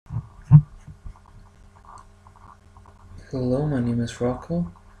Hello, my name is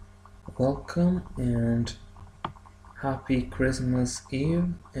Rocco. Welcome and happy Christmas Eve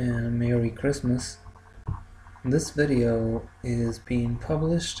and Merry Christmas. This video is being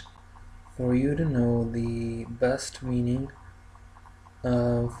published for you to know the best meaning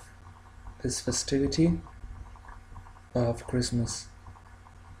of this festivity of Christmas.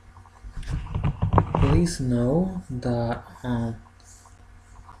 Please know that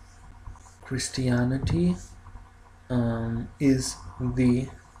Christianity is the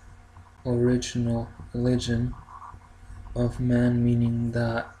original religion of man, meaning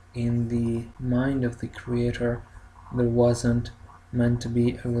that in the mind of the creator there wasn't meant to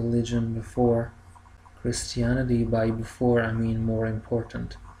be a religion before Christianity. By before I mean more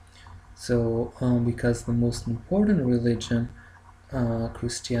important. So because the most important religion,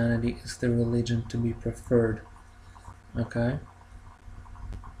 Christianity, is the religion to be preferred. Okay,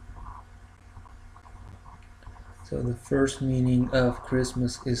 so the first meaning of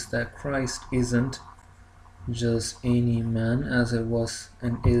Christmas is that Christ isn't just any man, as it was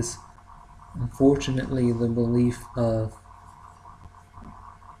and is unfortunately the belief of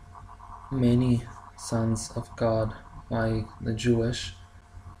many sons of God, like the Jewish,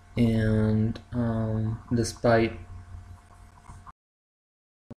 and despite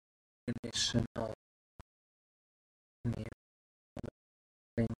the nation of many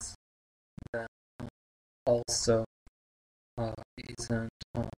things that also isn't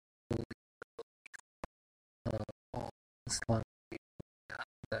belief of all Islamic people,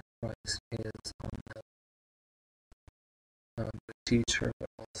 that Christ is a good teacher, but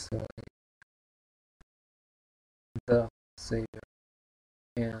also the Savior.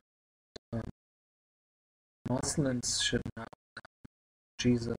 And Muslims should know that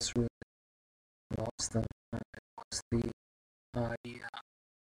Jesus really loves them, and it was the idea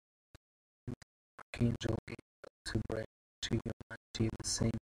Archangel Gabriel to bring to humanity the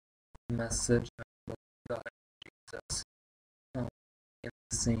same message of what God Jesus in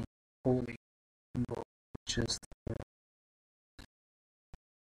the same holy book, which is the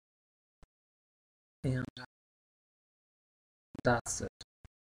Quran. And that's it.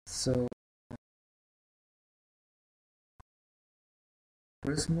 So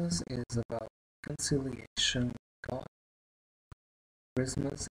Christmas is about conciliation with God.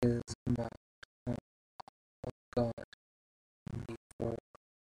 Christmas is about God before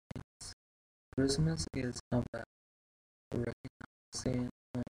things. Christmas is about recognizing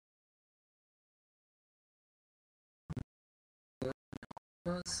good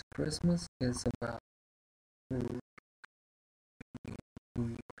in us. Christmas is about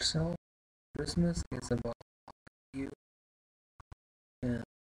yourself. Christmas is about you and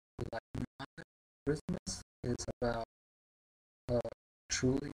like mine. Christmas is about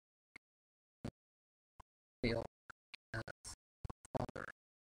truly feel as Father.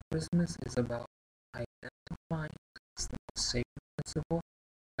 Christmas is about identifying as the most sacred principle,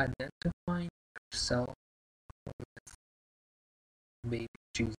 identifying yourself with baby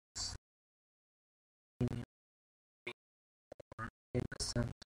Jesus, meaning being more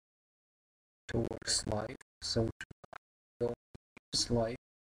innocent towards life, so to don't use life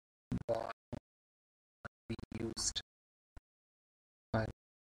but be used by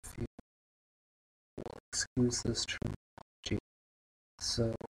few excuses terminology.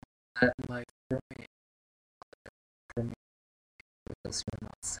 So that life from me because you're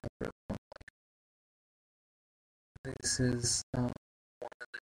not separate from life. This is one of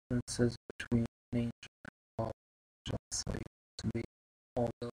the differences between an angel and a fallen angel. So you have to be,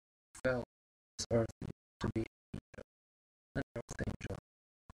 although you fell this earth, you have to be an angel, an earth angel,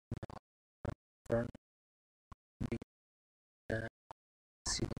 not an infernal being. And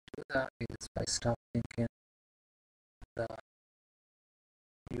as you do that is by stop thinking that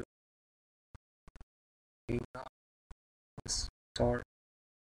you gave up the start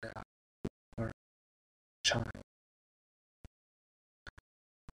that you are a child,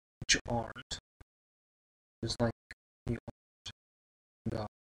 which you aren't, just like you aren't God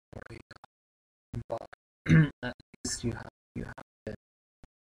or a God, but at least you have been a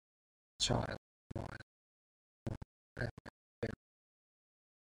child while have been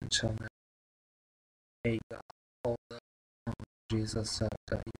until now a God. Although Jesus said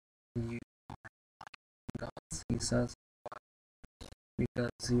that you are gods, he says, because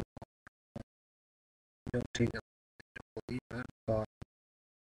you don't take it to believe it, but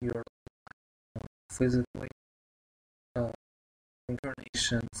you're physically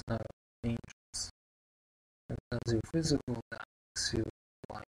incarnations of angels. Because you're physical, that makes you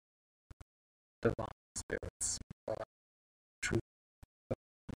like divine spirits, but truth,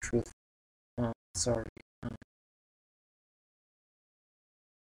 sorry,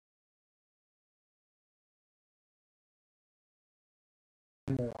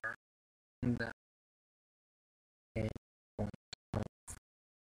 more than any point of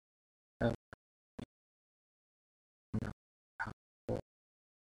having enough powerful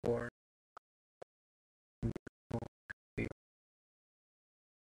or beautiful fear,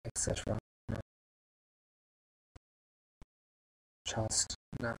 etc. Just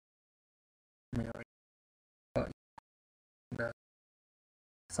that Mary, but that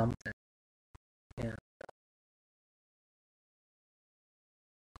something, and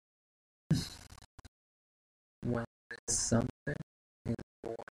when this something is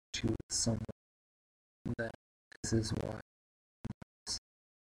born to someone, then this is why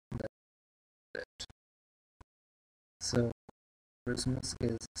that it. So Christmas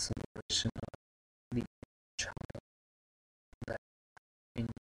is a celebration of the child that in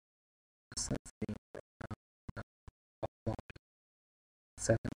essence being brought.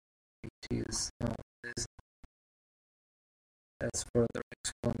 Second, it is this as further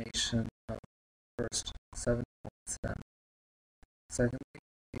explanation of first 7 points. Then, secondly,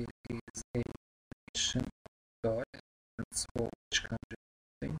 it is a mission of God, principle which conjures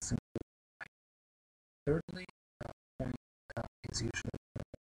things, including life. Thirdly, point that is usually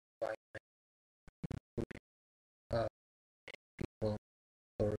by many, including people,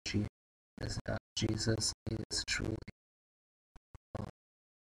 clergy, is that Jesus is truly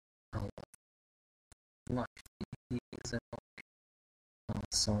our life. He is an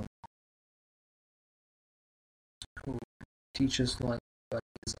someone who teaches life, but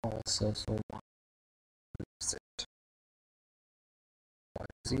is also so one who lives it. Why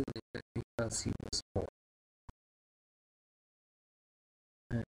does he live it? Because he was born.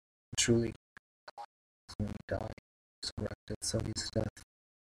 And truly, when he died, resurrected, so his death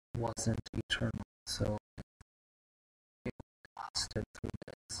wasn't eternal, so it lasted 3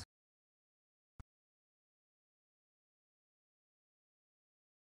 days.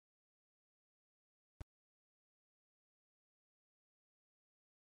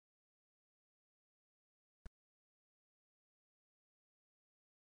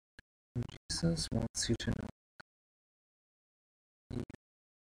 And Jesus wants you to know you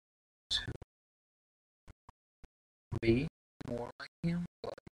to be more like him,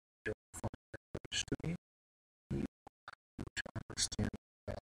 but you don't find the courage to be. You want to understand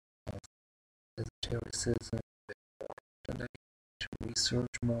that esotericism today, to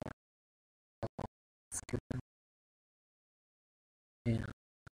research more about what's given, and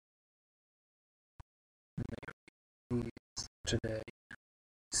Mary is today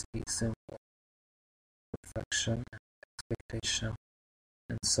is the symbol of perfection and expectation,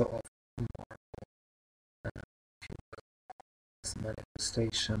 and so often marvel at this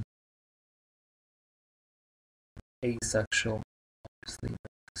manifestation, asexual, obviously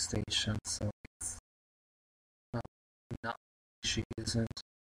manifestation. So it's not she isn't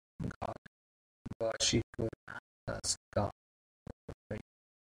God, but she could manifest God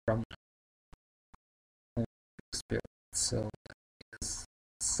from the Holy Spirit. So that is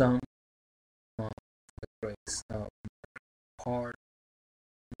some of the grace of part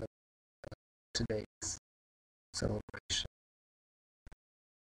of today's celebration.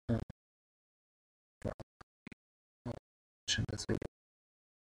 For watching this video,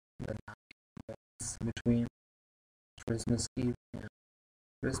 the 9 months between Christmas Eve and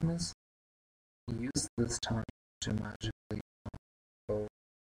Christmas, use this time to magically invoke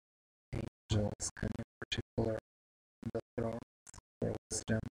angels, and in particular the throne for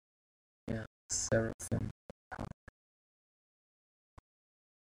wisdom and seraphim power,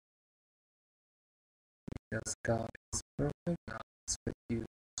 because God is perfect. God is with you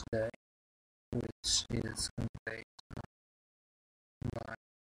today, which is conveyed by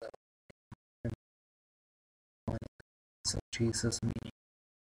the oneness of Jesus, meaning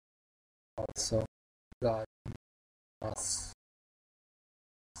also God in us.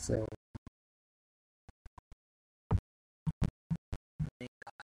 So may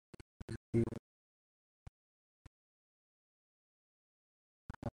God be with you.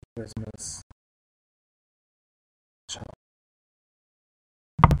 Happy Christmas.